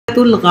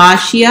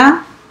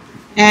Ghashiyah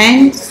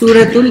and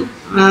Suratul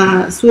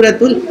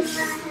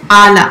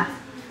Ala.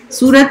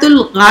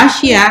 Suratul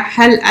Ghashiyah,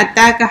 Hal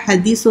Ataka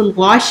Hadithul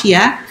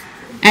Ghashiyah,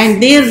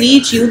 and they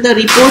reach you the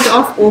report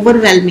of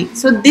overwhelming.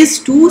 So this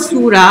two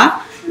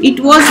surah, it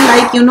was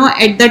like,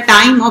 at the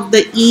time of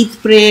the Eid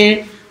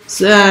prayer,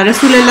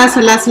 Rasulullah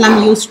Sallallahu Alaihi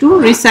Wasallam used to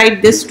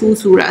recite these two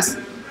surahs.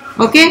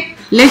 Okay,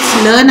 let's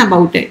learn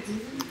about it.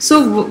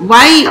 So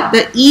why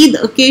the Eid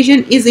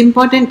occasion is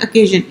important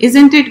occasion,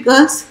 isn't it,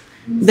 girls?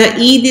 The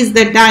Eid is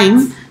the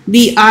time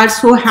we are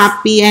so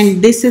happy,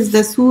 and this is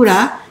the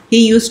surah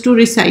he used to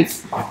recite,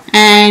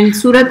 and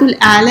Suratul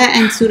Ala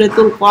and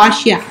Suratul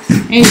Ghashiyah,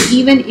 and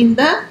even in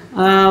the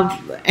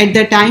at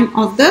the time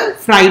of the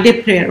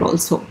Friday prayer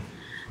also.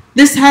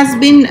 This has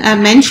been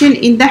mentioned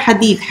in the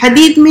Hadith.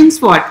 Hadith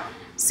means what?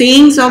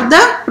 Sayings of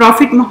the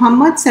Prophet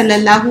Muhammad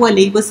Sallallahu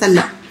Alaihi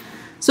Wasallam.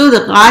 So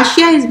the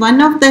Ghashiyah is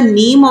one of the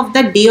name of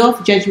the Day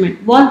of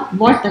Judgment. What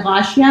the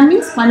Ghashiyah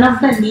means? One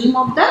of the name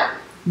of the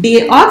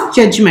Day of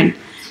Judgment.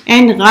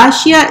 And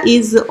Ghashiyah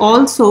is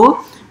also,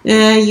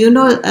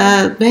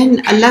 when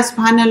Allah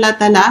Subhanahu wa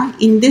Ta'ala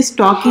in this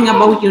talking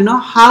about,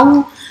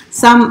 how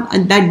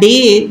the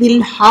day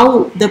will,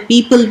 how the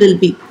people will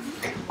be.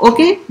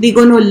 Okay, we're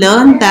going to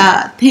learn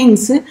the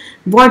things,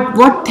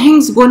 what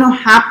things going to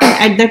happen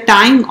at the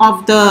time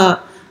of the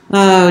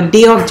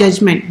Day of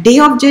Judgment. Day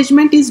of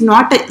Judgment is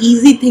not an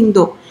easy thing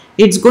though.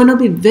 It's going to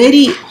be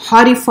very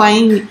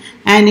horrifying,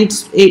 and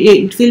it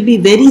will be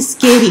very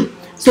scary.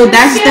 So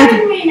that's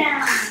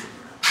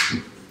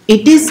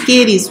it is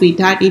scary,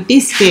 sweetheart. It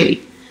is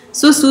scary.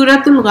 So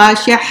Suratul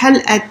Ghashiyah,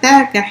 Hal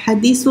Ataka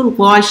Hadithul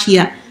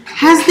Ghashiyah,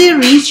 has they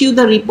reached you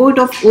the report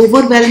of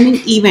overwhelming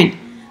event?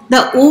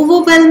 The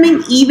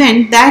overwhelming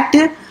event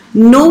that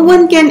no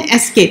one can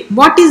escape.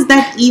 What is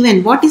that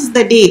event? What is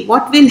the day?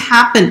 What will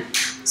happen?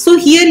 So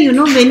here,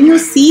 when you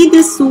see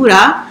this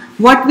surah,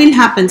 what will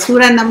happen?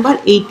 Surah number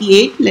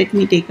 88. Let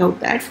me take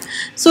out that.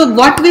 So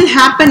what will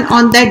happen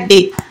on that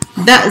day?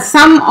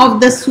 Some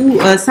of the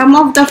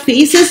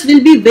faces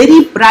will be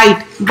very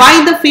bright.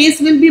 Why the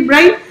face will be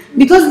bright?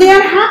 Because they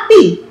are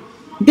happy.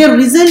 Their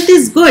result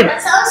is good.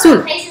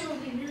 So faces will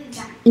be really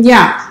bright.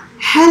 Yeah.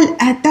 Hal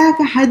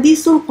Ataka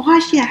Hadithul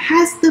Ghashiyah,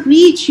 has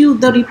reached you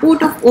the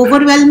report of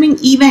overwhelming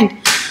event.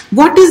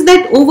 What is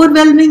that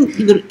overwhelming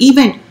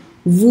event?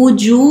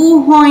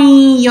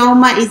 Wujuhun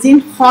yawma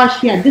izin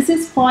khashiyah. This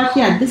is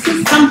khashiyah. This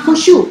is from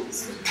khushu.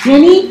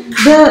 Yani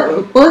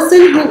the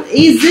person who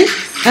is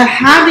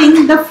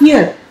having the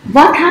fear.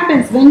 What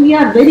happens when we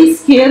are very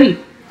scary?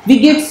 We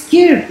get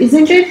scared,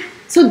 isn't it?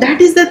 So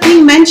that is the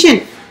thing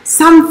mentioned.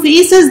 Some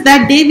faces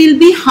that they will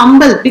be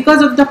humble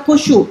because of the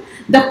khushu.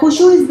 The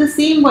khushu is the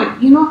same word.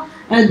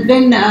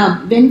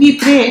 When we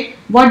pray,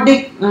 what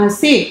they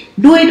say,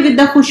 do it with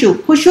the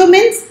khushu. Khushu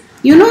means,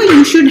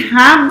 you should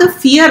have the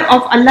fear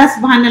of Allah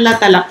Subhanahu wa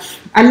Ta'ala.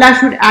 Allah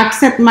should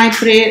accept my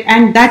prayer,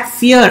 and that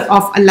fear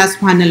of Allah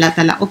Subhanahu wa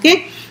Ta'ala.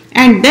 Okay,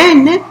 and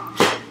then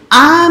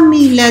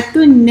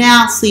amilatun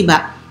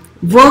nasiba,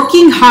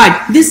 working hard.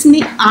 This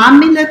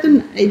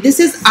amilatun, this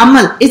is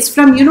amal. It's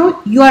from,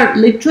 you are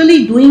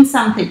literally doing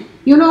something.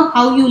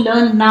 How you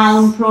learn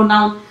noun,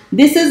 pronoun.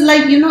 This is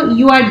like,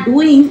 you are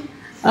doing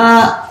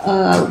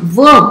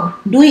verb,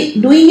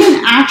 doing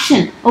an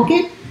action.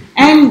 Okay,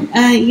 and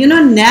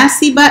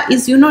nasiba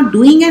is,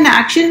 doing an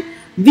action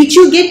which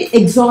you get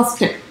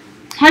exhausted.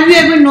 Have you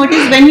ever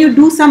noticed when you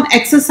do some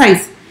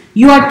exercise,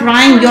 you are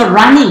trying, you're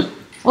running.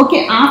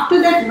 Okay,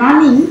 after that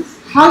running,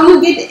 how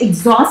you get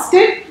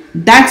exhausted?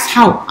 That's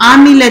how.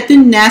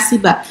 Amilatun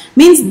nasiba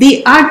means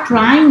they are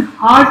trying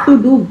hard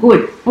to do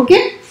good.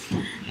 Okay,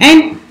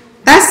 and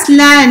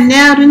tasla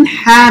narun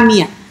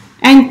hamia,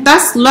 and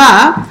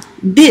tasla,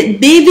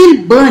 they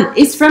will burn.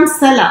 It's from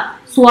sala,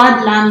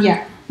 swad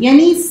lamya.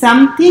 Yani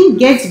something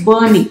gets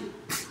burning,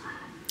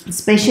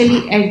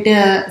 especially at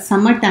the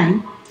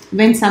summertime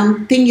when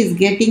something is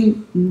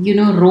getting,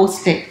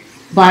 roasted,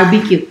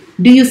 barbecue.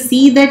 Do you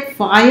see that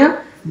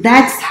fire?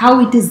 That's how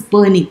it is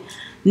burning.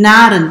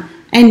 Naran.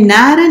 And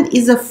naran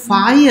is a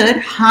fire,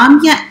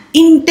 hamya,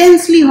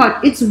 intensely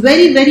hot. It's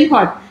very, very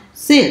hot.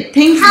 Say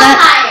things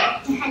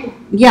that,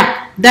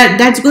 yeah,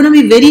 that's going to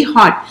be very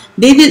hot.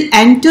 They will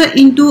enter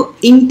into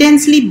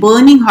intensely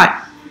burning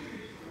hot.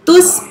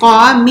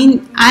 Tusqa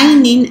min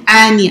ainin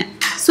aniya.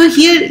 So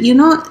here,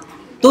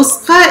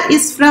 tusqa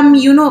is from,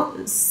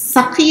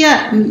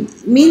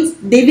 saqiya means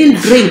they will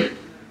drink.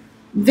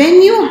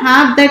 When you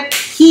have that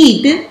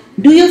heat,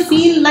 do you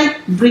feel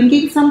like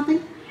drinking something?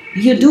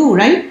 You do,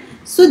 right?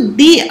 So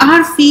they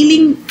are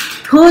feeling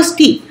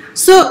thirsty.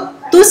 So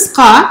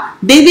tusqa,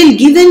 they will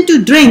given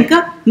to drink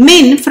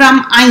min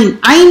from ain.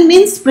 Ain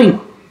means spring.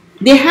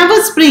 They have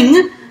a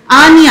spring,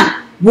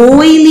 aniya,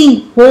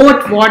 boiling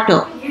hot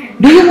water.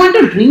 Do you want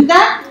to drink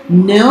that?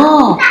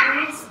 No.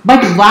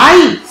 But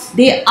why?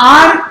 They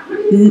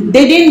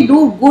didn't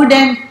do good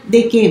and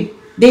they came.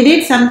 They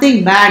did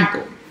something bad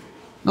though.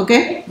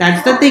 Okay,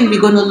 that's the thing we're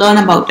going to learn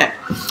about it.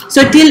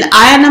 So till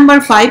ayah number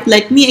 5,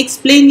 let me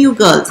explain you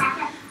girls.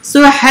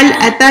 So hal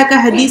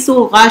ataka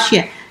hadithul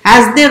ghashiyah,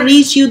 As they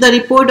reach you the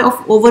report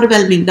of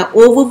the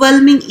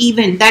overwhelming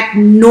event that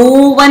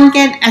no one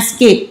can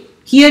escape.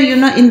 Here,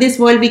 in this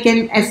world we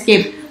can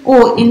escape.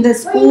 Oh, in the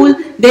school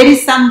there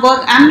is some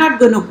work, I'm not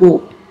going to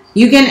go.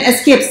 You can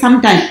escape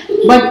sometime,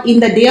 but in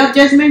the day of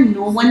judgment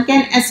no one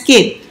can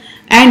escape.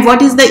 And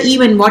what is the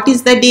event? What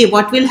is the day?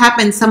 What will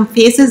happen? Some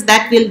faces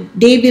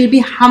they will be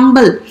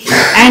humble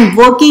and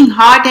working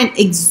hard and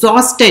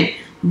exhausted.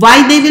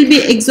 Why they will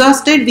be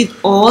exhausted? With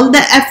all the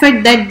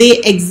effort that they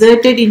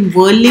exerted in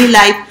worldly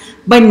life,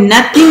 but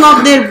nothing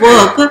of their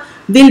work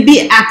will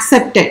be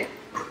accepted.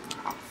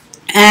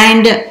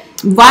 And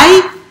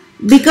why?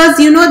 Because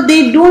they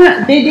didn't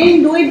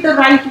do it the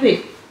right way.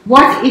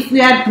 What if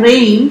we are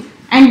praying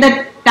and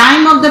the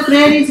time of the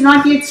prayer is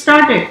not yet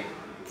started?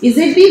 Is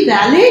it be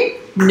valid?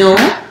 No.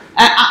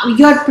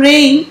 You are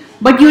praying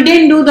but you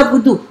didn't do the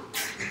wudu.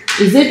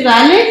 Is it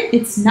valid?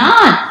 It's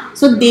not.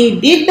 So they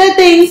did the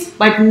things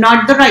but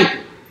not the right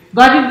way.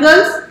 Got it,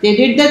 girls? They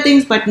did the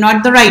things but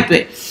not the right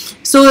way.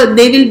 So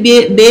they will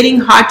be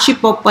bearing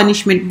hardship or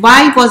punishment.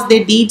 Why was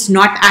their deeds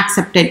not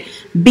accepted?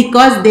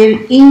 Because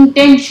their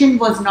intention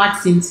was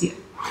not sincere.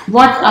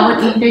 What our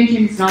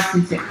intention is not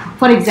sincere.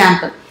 For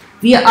example,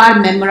 we are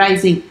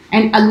memorizing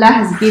and Allah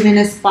has given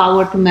us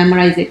power to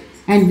memorize it,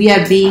 and we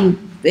are being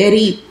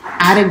very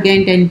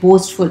arrogant and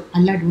boastful.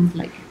 Allah don't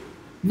like it.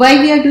 Why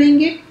we are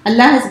doing it?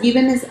 Allah has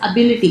given us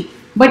ability,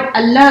 but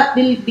Allah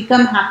will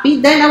become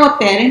happy, then our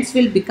parents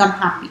will become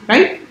happy,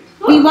 right?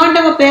 We want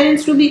our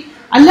parents to be,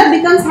 Allah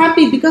becomes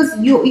happy because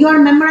you are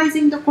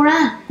memorizing the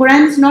Quran.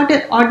 Quran is not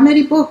an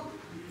ordinary book.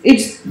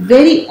 It's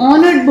very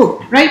honored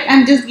book, right?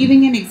 I'm just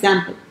giving an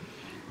example.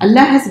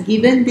 Allah has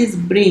given this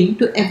brain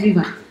to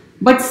everyone,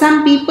 but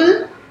some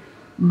people,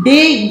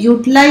 they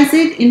utilize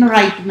it in a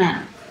right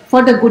manner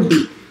for the good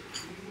deed.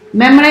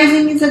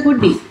 Memorizing is a good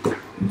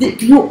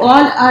deed. You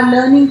all are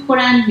learning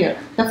Quran here,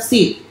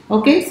 TAFSEER,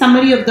 okay,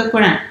 summary of the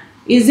Quran.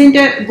 Isn't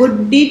a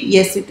good deed?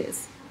 Yes, it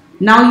is.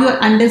 Now you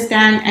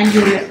understand and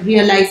you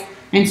realize.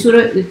 And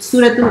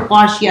Suratul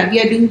Ghashiyah, we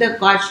are doing the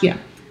Ghashiyah.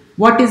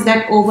 What is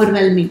that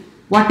overwhelming?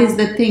 What is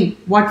the thing?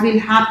 What will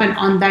happen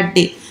on that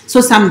day?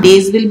 So some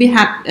days will be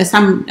happy,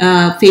 some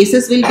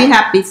faces will be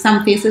happy,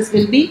 some faces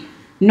will be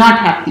not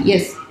happy.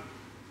 Yes.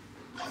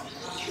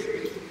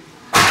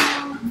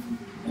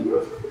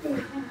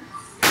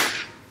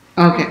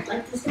 Okay.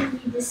 Like there's going to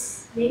be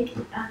this big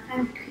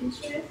kind of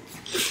creature.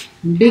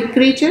 Big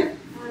creature?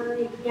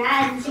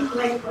 Yeah, and it's going to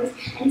ride a horse,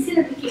 and it's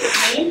going to make it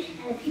rain,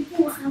 and the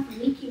people will have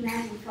a leaky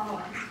man and fall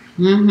on.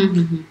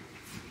 Mm-hmm.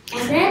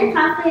 And then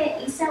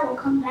Prophet Isa will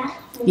come back.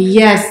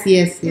 Yes.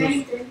 Yeah.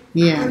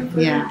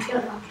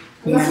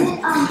 Was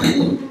it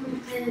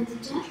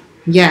Dajjal?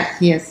 Yeah,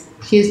 yes.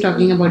 She is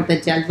talking about the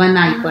Dajjal,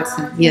 one-eyed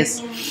person.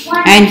 Yes.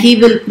 And he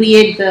will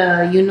create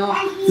the,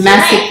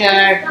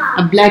 massacre,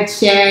 a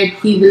bloodshed.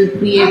 He will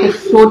create a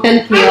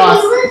total chaos.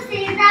 And he will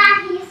say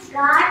that he's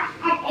God,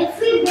 and if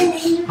we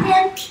believe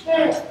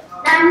him,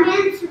 that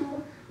means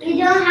we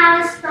don't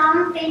have a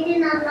strong faith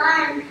in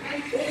Allah, and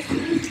if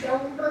we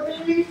don't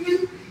believe in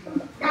him,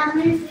 that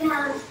means we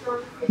have a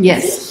strong faith.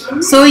 Yes.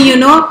 So,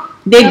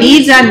 their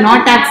deeds are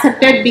not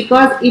accepted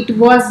because it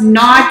was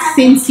not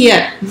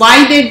sincere.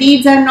 Why their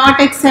deeds are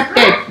not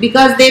accepted?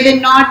 Because they were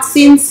not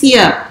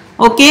sincere.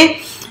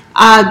 Okay.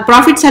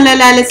 Prophet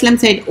ﷺ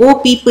said, "O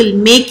people,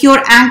 make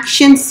your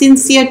actions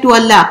sincere to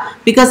Allah,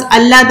 because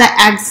Allah the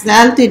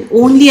Exalted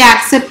only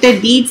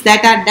accepted deeds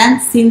that are done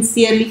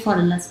sincerely for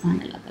Allah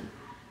subhanahu wa ta'ala."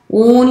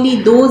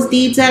 Only those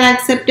deeds are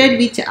accepted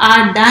which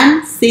are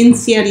done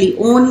sincerely,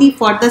 only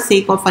for the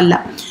sake of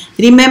Allah.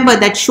 Remember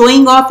that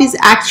showing off is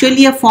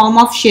actually a form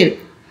of shirk,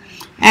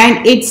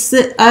 and it's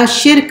a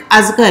shirk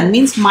asghar,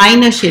 means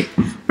minor shirk.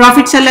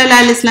 Prophet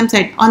ﷺ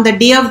said, on the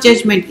day of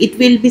judgment, it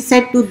will be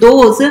said to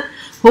those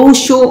who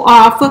show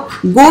off,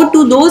 go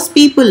to those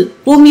people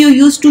whom you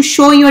used to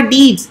show your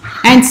deeds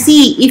and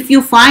see if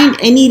you find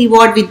any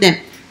reward with them.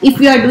 If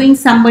you are doing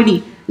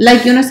somebody,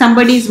 like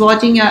somebody is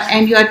watching you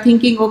and you are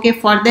thinking, okay,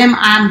 for them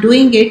I am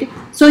doing it,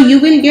 so you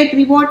will get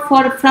reward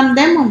from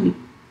them only.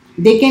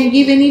 They can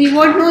give any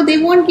reward? No, they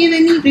won't give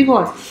any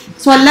reward.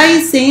 So Allah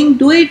is saying,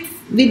 do it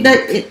with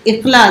the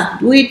ikhlas,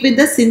 do it with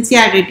the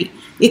sincerity.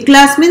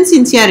 Ikhlas means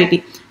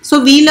sincerity.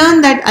 So we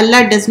learn that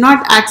Allah does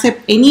not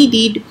accept any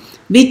deed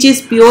which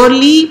is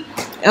purely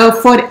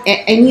for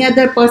any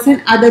other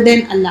person other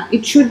than Allah.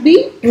 It should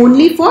be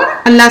only for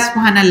Allah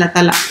subhanahu wa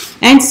ta'ala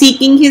and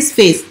seeking his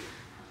face.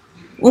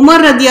 Umar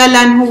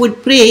radiallahu anhu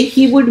would pray,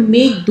 he would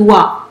make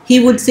dua. He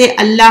would say,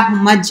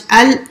 Allahumma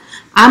ja'al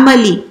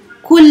amali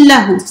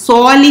kullahu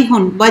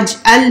salihun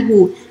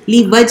waj'alhu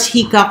li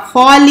wajhika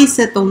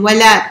khalisatun wa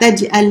la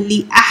taj'al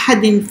li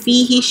ahadin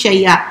fihi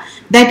shay'a.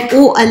 That,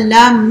 O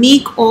Allah,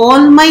 make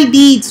all my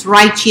deeds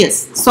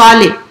righteous,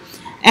 solid,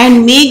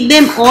 and make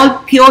them all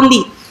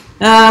purely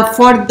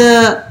for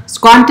the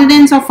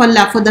countenance of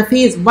Allah, for the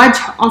face,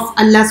 wajh of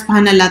Allah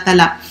subhanahu wa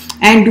ta'ala,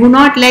 and do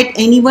not let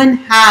anyone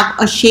have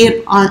a share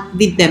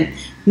with them,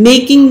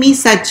 making me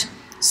such.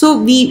 So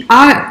we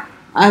are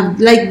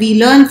like we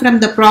learn from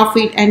the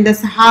Prophet and the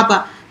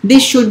Sahaba,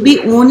 this should be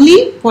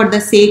only for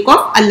the sake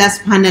of Allah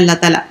subhanahu wa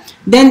ta'ala.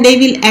 Then they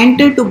will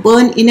enter to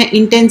burn in an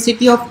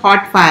intensity of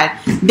hot fire.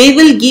 They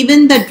will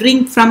given the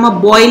drink from a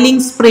boiling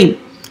spring.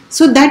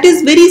 So that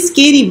is very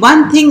scary.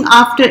 One thing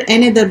after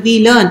another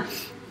we learn.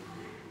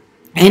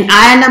 And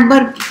ayah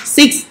number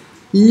 6.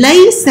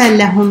 Laysa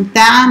lahum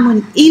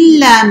ta'amun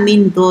illa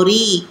min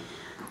dori.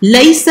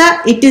 Laysa,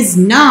 it is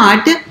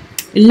not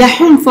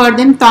lahum for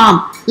them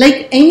ta'am,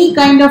 like any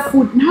kind of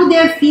food. Now they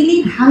are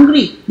feeling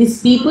hungry.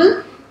 These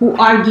people who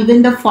are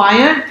given the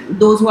fire,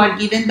 those who are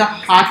given the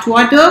hot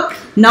water,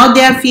 now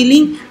they are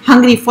feeling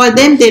hungry. For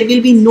them there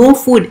will be no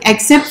food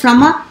except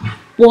from a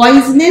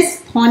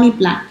poisonous thorny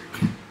plant.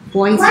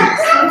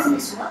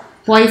 Poisonous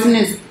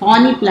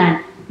thorny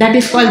plant. That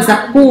is called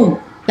zakum.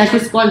 That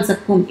is called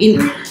zakum.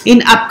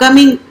 In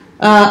upcoming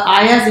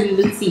ayahs we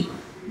will see.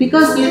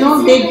 Because you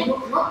know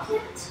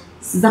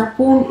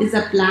zakum is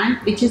a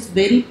plant which is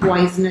very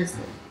poisonous.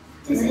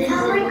 Does it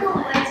have like a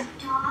white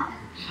dot?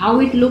 How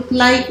it look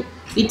like?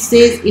 It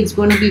says it's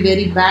going to be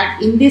very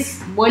bad. In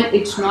this world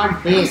it's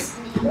not there.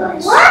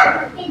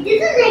 What? It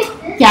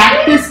doesn't exist.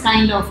 Cactus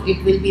kind of,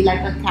 it will be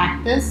like a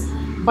cactus,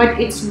 but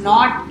it's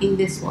not in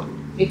this world.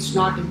 It's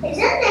not in It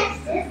doesn't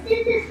exist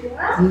in this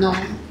world?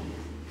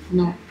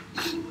 No.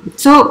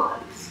 So,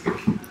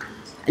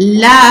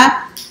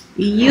 La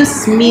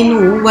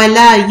yusminu wa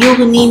la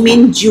yughni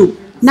min ju.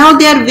 Now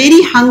they are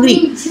very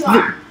hungry.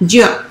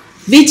 Ju,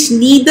 which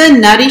neither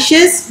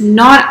nourishes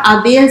nor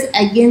avails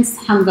against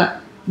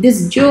hunger.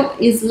 This ju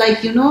is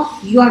like, you know,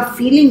 you are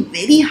feeling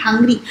very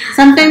hungry.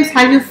 Sometimes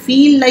have you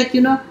feel like,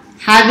 you know,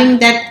 having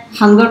that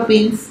hunger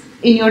pains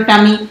in your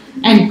tummy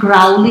and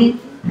growling?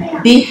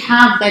 They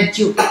have that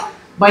ju,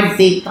 but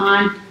they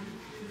can't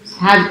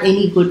have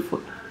any good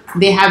food.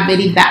 They have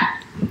very bad.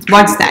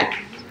 What's that?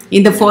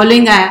 In the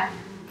following ayah,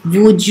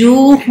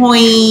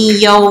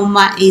 wujuhun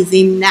yawma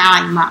izin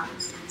na'ima.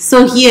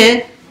 So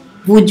here,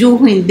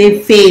 wujuhun, their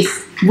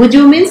face.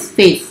 Wujuh means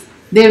face.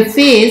 Their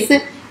face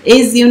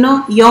is, you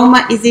know,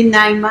 yawma izin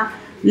na'ima,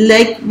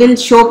 like will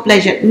show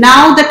pleasure.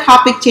 Now the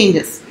topic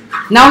changes.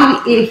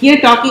 Now here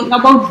talking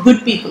about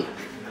good people.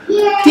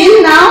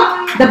 Till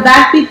now, the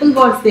bad people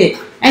was there.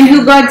 And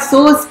you got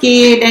so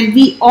scared, and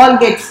we all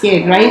get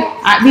scared, right?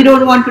 We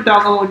don't want to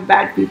talk about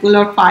bad people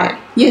or fire.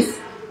 Yes?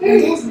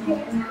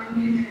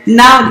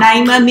 Now,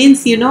 Naima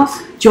means, you know,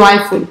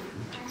 joyful.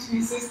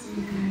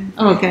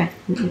 Okay.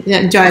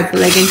 Yeah,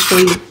 joyful. I can show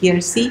you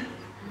here. See?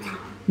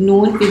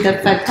 Noon with the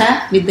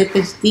fatha, with the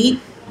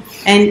tasdeed,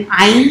 and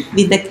ayn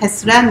with the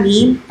kasra,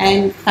 meen,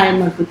 and kha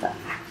marbuta.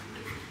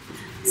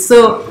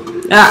 So,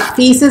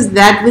 faces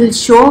that will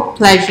show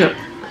pleasure.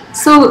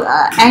 So,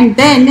 and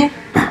then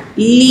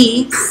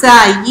li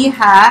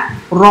sayiha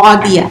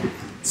radiya.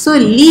 So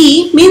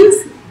li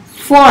means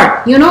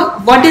for, you know,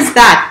 what is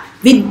that?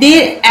 With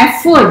their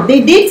effort,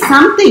 they did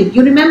something.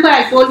 You remember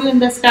I told you in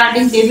the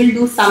starting, they will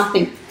do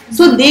something.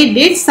 So they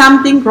did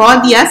something,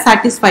 radiya,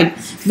 satisfied.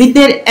 With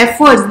their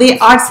efforts, they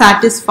are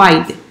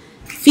satisfied.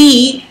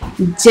 Fi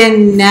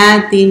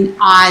jannatin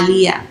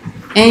aliya.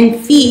 And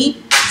fi,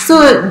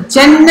 so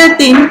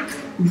jannatin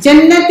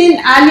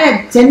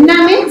aliya,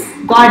 jannah means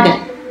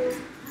garden.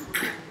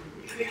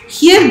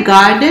 Here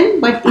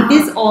garden, but it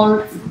is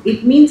all,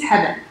 it means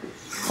heaven.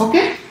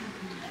 Okay.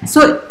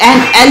 So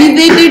an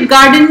elevated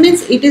garden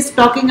means it is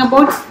talking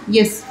about,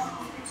 yes.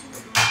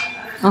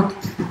 Okay.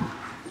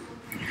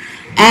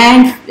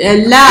 And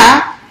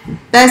la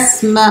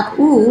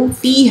tasma'u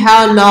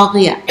fiha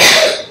laghiya.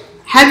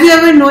 Have you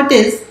ever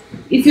noticed,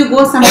 if you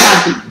go some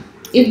party,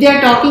 if they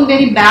are talking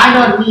very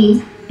bad or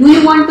mean, do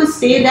you want to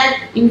stay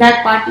that in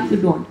that party?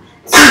 You don't.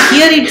 So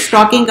here it's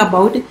talking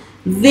about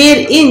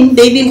wherein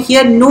they will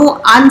hear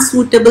no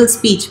unsuitable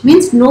speech.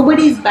 Means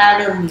nobody is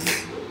bad or mean.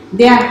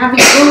 They are having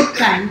a good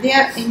time. They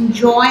are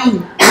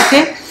enjoying.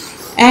 Okay.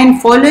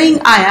 And following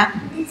ayah,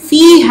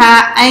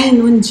 fiha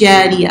aynun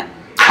jariya.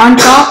 On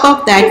top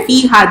of that,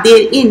 fiha,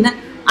 therein,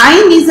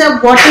 ayn is a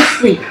water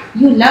spring.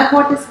 You love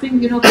water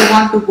spring, you know, we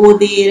want to go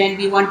there and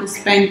we want to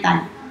spend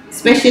time.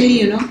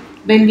 Especially, you know,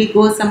 when we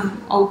go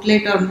some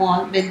outlet or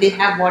mall, when they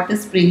have water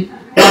spring,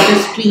 water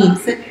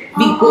streams,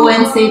 we go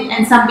and sit,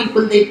 and some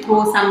people, they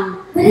throw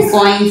some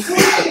coins.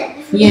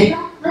 Yeah.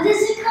 What is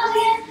it called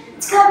again?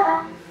 It's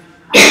called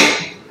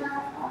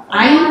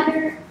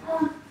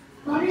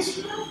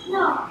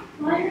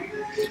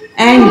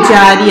and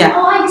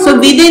jariya. So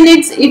within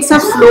it's a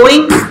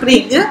flowing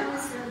spring.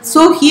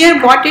 So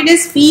here what it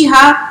is,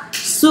 fiha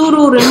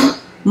sururun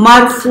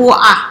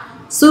marfu'ah.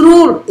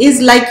 Surur is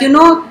like, you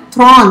know,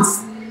 thrones.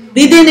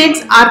 Within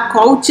it are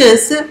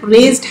couches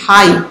raised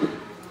high.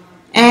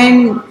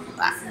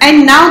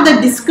 And now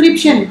the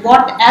description,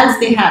 what else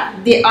they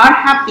have. They are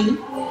happy.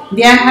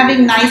 They are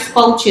having nice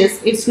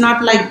couches. It's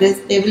not like this.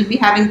 They will be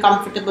having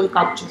comfortable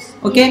couches.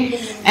 Okay.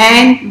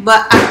 And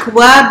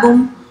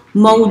akwabum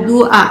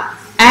mawdu'a.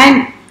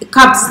 And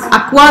cups.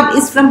 Akwab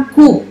is from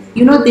kub.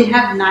 You know, they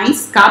have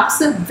nice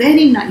cups.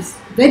 Very nice.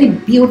 Very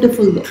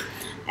beautiful though.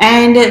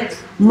 And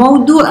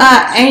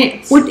mawdu'a,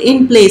 and put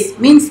in place.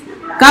 Means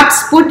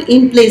cups put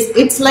in place.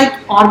 It's like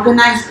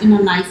organized in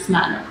a nice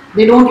manner.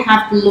 They don't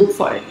have to look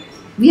for it.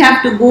 We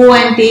have to go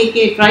and take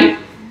it, right?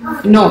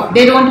 No,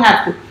 they don't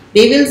have to.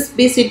 They will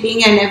be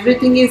sitting and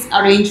everything is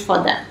arranged for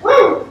them.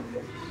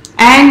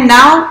 And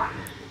now,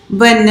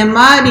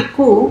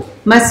 namariku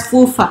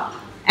masfufa.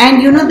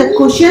 And you know the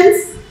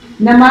cushions,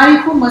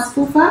 namariku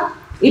masfufa,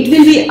 it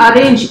will be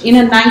arranged in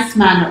a nice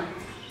manner.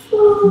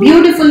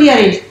 Beautifully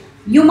arranged.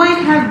 You might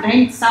have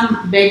rent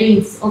some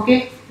beddings,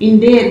 okay? In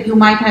there, you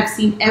might have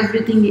seen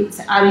everything is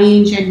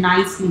arranged and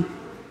nicely.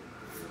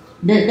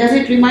 Does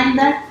it remind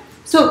that?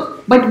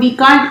 So, but we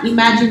can't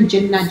imagine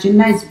Jannah.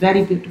 Jannah is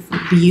very beautiful,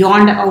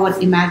 beyond our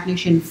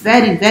imagination.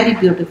 Very, very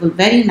beautiful,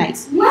 very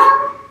nice.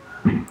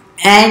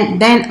 And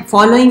then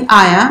following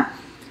ayah,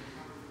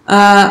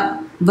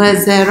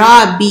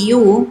 وَزَرَابِيُّ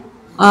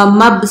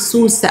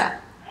مَبْسُوسَةٌ.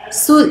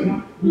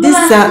 So this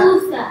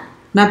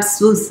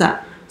mabsusa.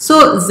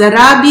 So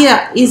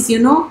zarabia is, you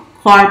know,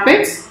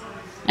 carpets,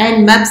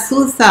 and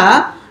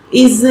mabsusa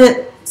is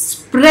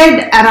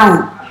spread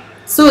around.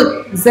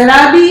 So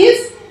zarabi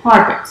is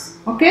carpets,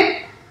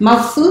 okay?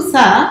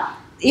 Mabsusa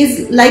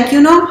is like,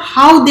 you know,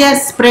 how they are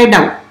spread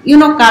out. You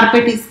know,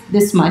 carpet is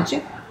this much,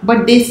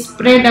 but they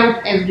spread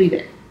out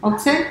everywhere.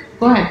 Okay,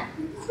 go ahead.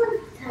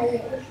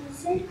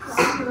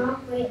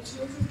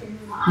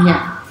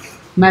 Yeah,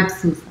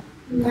 mabsusa.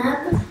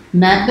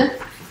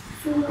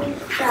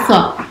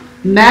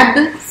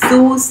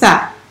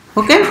 Mabsusa.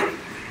 Okay.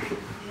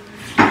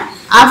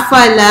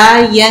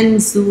 Afala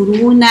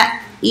yanzuruna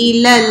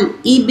ilal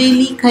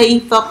ibli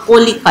kayfa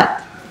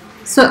khuliqat.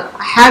 So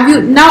have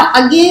you, now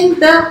again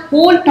the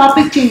whole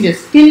topic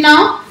changes. Till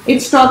now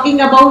it's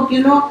talking about,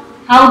 you know,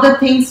 how the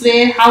things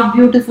were, how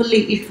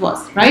beautifully it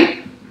was,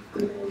 right?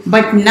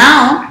 But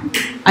now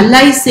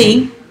Allah is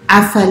saying,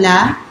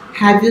 Afala,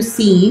 have you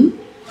seen?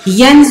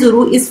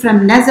 Yanzuru is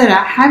from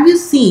Nazara. Have you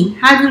seen?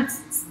 Have you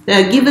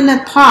given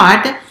a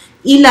thought?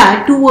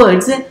 Ila,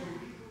 towards.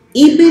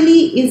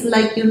 Ibli is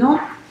like, you know,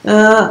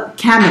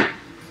 camel.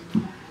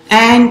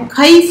 And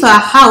Kaifa,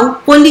 how?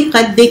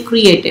 Khuliqat, they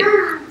created.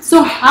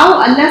 So how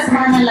Allah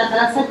subhanahu wa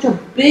ta'ala, such a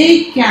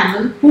big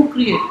camel, who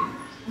created?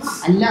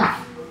 Allah.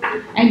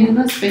 And you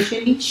know,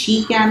 especially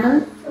she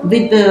camel,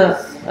 with the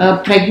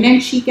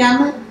pregnant she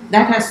camel,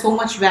 that has so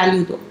much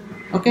value though.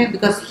 Okay,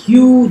 because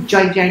huge,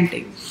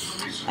 gigantic.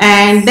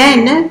 And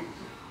then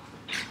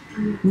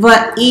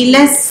وَإِلَى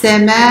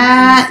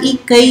السَّمَاءِ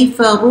كَيْفَ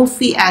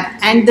رُفِعَتْ,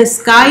 and the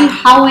sky,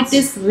 how it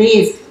is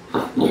raised.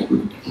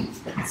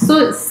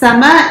 So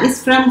sama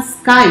is from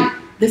sky.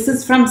 This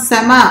is from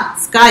sama,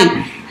 sky.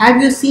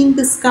 Have you seen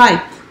the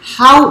sky?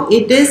 How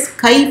it is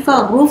كَيْفَ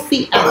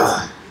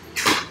رُفِعَتْ.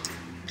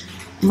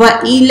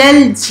 وَإِلَى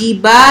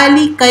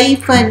الْجِبَالِ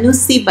كَيْفَ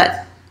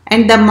نُصِبَتْ,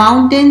 and the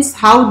mountains,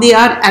 how they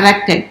are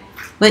erected.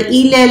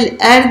 وَإِلَى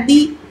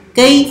الْأَرْضِ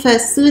كَيْفَ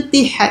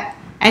سُطِحَتْ,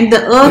 and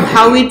the earth,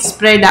 how it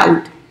spread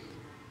out.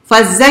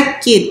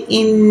 فَذَكِّرْ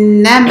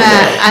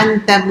إِنَّمَا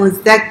أَنْتَ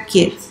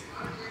مُذَكِّرْ.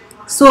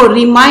 So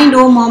remind,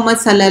 O Muhammad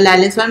sallallahu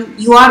alaihi wasallam,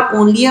 you are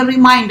only a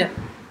reminder.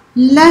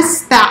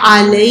 لَسْتَ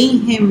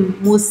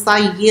عَلَيْهِمْ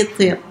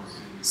مُسَيِّطِرْ.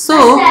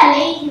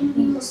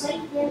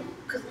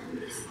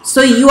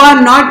 So you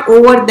are not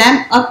over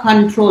them a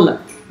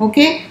controller.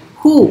 Okay?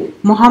 Who?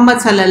 Muhammad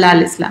sallallahu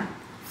alaihi wasallam.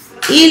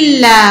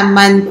 إِلَّا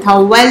مَنْ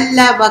تَوَلَّ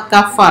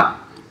وَكَفَرْ.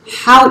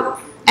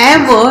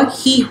 However,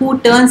 he who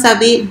turns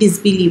away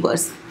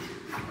disbelievers.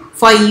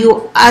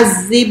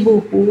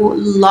 فَيُعَذِّبُهُ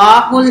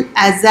اللَّهُ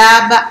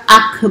الْعَذَابَ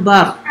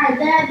أَكْبَرَ.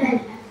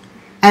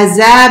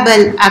 Azab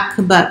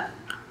al-Akbar.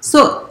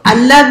 So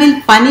Allah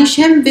will punish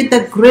him with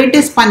the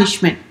greatest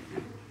punishment.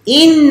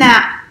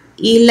 Inna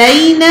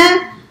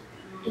ilayna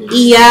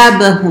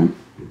iyabahum.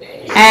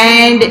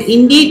 And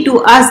indeed to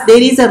us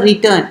there is a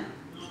return.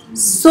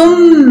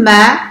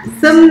 Summa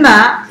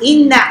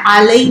inna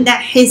alayna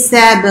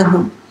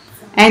hisabahum.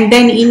 And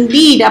then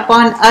indeed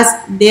upon us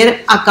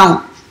their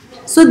account.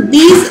 So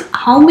these,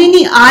 how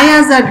many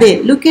ayahs are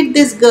there? Look at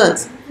this,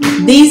 girls.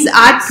 These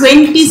are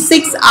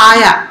 26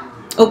 ayah.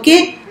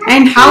 Okay,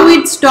 and how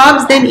it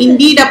stops, then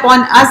indeed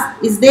upon us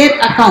is their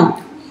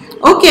account.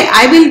 Okay,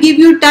 I will give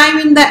you time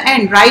in the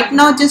end. Right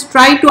now just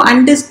try to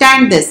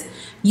understand this.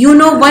 You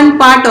know one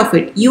part of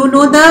it. You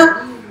know the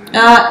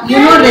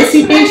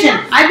recitation.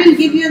 I will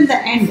give you in the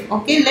end.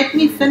 Okay, let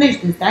me finish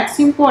this. That's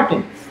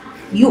important.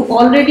 You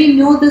already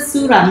know the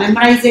surah,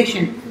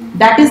 memorization.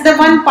 That is the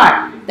one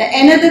part. The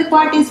another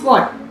part is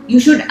what? You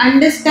should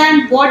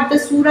understand what the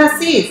surah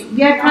says.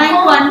 We are trying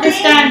to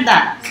understand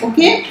that.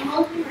 Okay?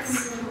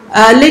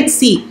 Let's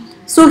see.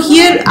 So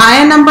here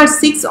ayah number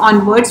 6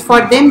 onwards,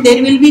 for them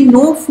there will be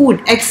no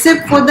food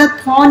except for the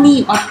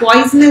thorny or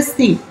poisonous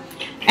thing.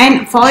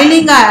 And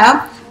following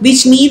ayah,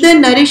 which neither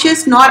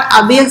nourishes nor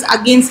avails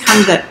against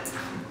hunger.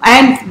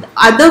 And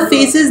other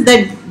faces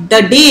that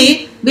the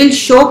day will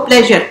show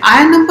pleasure.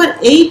 Ayah number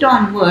 8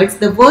 onwards,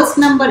 the verse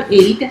number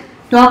 8,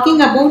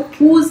 talking about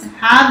whose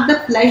have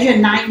the pleasure,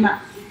 naima.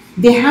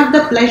 They have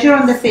the pleasure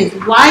on the face.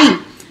 Why?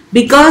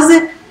 Because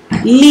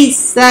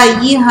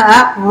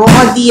lisayiha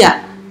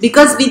radiya.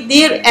 Because with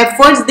their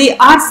efforts they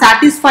are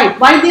satisfied.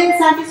 Why they are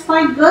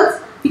satisfied, girls?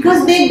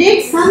 Because they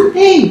did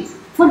something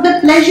for the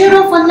pleasure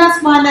of Allah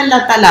subhanahu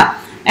wa ta'ala.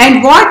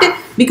 And what?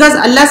 because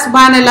Allah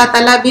subhanahu wa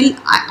ta'ala will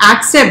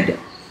accept.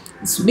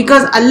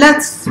 Because Allah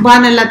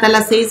subhanahu wa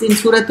ta'ala says in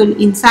Suratul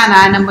Insan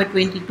ayah number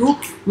 22,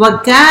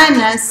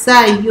 وَكَانَ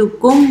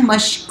سَيُّكُمْ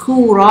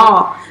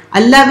مَشْكُورًا.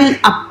 Allah will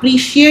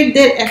appreciate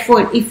their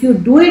effort. If you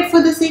do it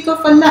for the sake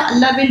of Allah,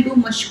 Allah will do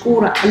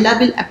mashkura. Allah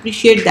will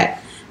appreciate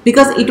that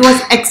because it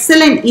was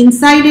excellent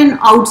inside and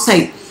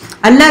outside.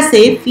 Allah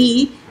say,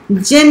 fi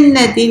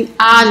jannatin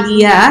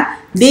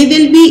aliyah, they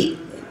will be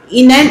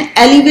in an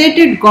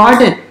elevated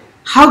garden.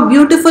 How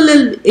beautiful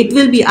it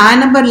will be.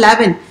 Ayah number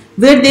 11,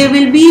 where they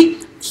will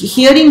be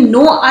hearing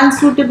no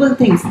unsuitable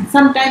things.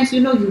 Sometimes,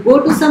 you go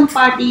to some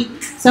party,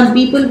 some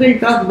people will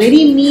talk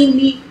very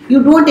meanly,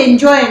 you don't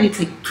enjoy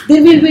anything.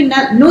 There will be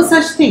no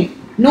such thing,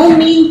 no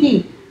mean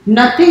thing,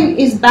 nothing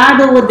is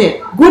bad over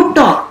there. Good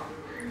talk,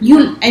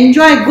 you'll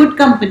enjoy good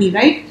company,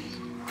 right?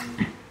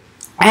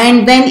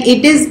 And when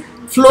it is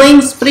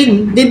flowing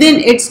spring,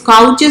 within its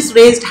couches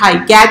raised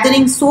high,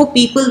 gathering, so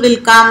people will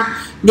come,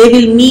 they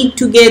will meet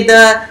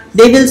together,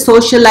 they will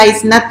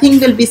socialize, nothing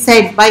will be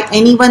said by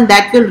anyone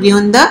that will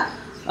ruin the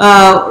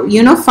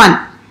fun.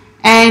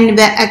 And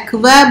the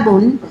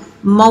akwabun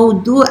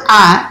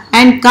mawdu'a,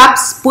 and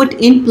cups put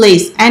in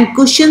place, and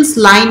cushions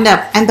lined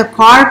up, and the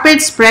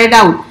carpet spread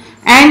out.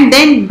 And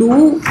then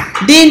do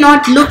they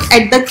not look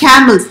at the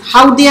camels,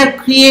 how they are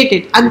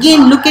created?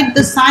 Again, look at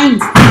the signs,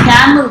 the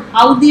camel,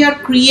 how they are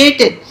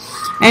created.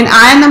 And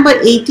ayah number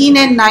 18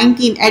 and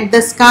 19, at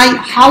the sky,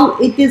 how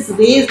it is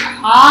raised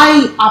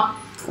high up,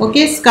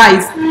 okay,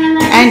 skies,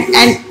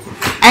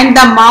 and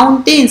the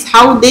mountains,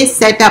 how they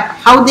set up,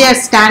 how they are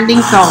standing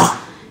tall.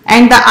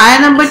 And the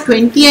ayah number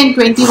 20 and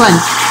 21,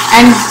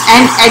 and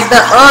at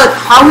the earth,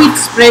 how it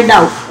spread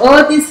out.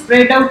 Earth is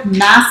spread out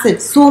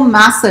massive, so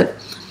massive.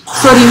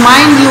 So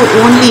remind you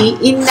only,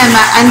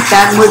 innama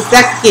anta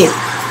muzakkir.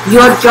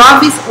 Your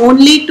job is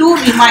only to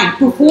remind.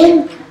 To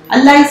whom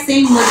Allah is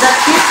saying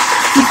muzakkir?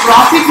 To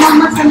Prophet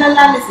Muhammad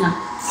sallallahu alaihi wasallam.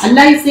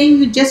 Allah is saying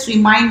you just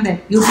remind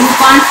them. You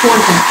can't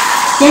force them.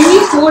 Can we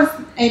force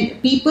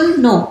people?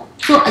 No.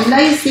 So Allah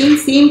is saying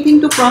same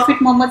thing to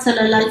Prophet Muhammad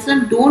sallallahu alaihi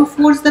wasallam. Don't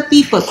force the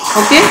people,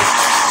 okay?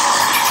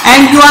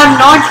 And you are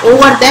not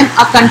over them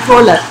a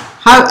controller.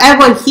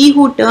 However, he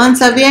who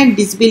turns away and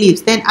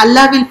disbelieves, then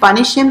Allah will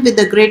punish him with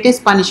the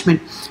greatest punishment.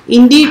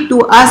 Indeed,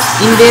 to us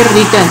in their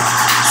return.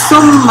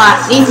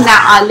 Summa inna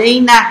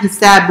alayna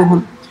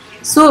hisabuhum.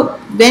 So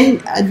when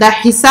the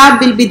hisab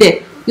will be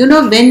there,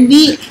 when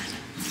we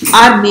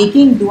are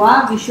making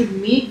dua, we should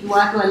make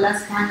dua to Allah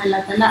subhanahu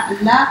wa ta'ala.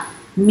 Allah,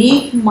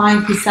 make my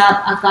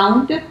hisab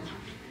account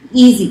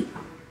easy.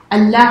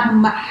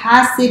 Allahumma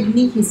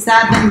hasibni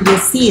hisaban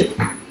yasir.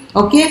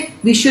 Okay,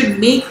 we should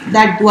make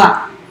that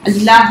dua.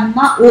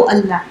 Allahumma, oh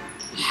Allah,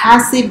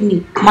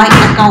 hasibni, my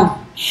account,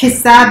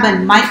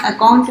 hisaban, my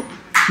account,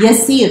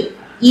 yasir,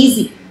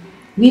 easy.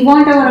 We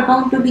want our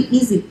account to be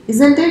easy,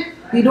 isn't it?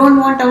 We don't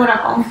want our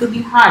account to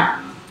be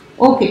hard.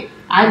 Okay,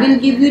 I will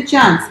give you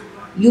chance.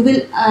 You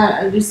will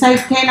recite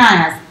 10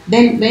 ayahs.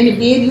 Then where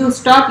you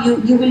stop,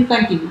 you will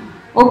continue.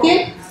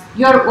 Okay?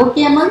 You're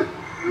okay, Amal?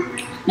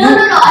 No.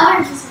 I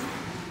want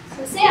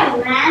to say a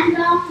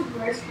random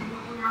verse from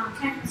it and I'll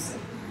try to say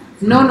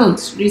it. No.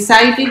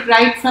 Recite it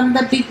right from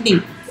the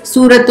beginning.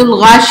 Suratul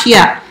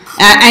Ghashiyah.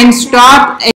 And stop.